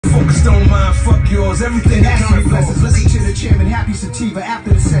focused on mine, fuck yours. Everything that comes blessings. Listen to the chairman, happy sativa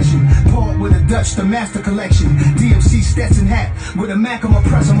after the session. Part with a Dutch, the master collection. DMC Stetson hat with a Mac on my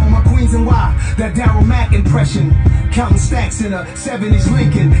press. I'm on my Queens and Y, that Daryl Mack impression. Counting stacks in a 70s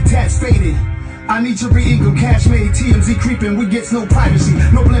Lincoln, tats faded. I need to re-eagle, cash made, TMZ creeping, we gets no privacy,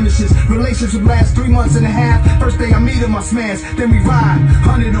 no blemishes. Relationship lasts 3 months and a half. First day I meet him, I smash, then we ride.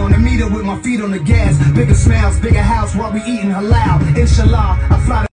 100 on the meter with my feet on the gas. Bigger smiles, bigger house while we eating halal. Inshallah, I fly to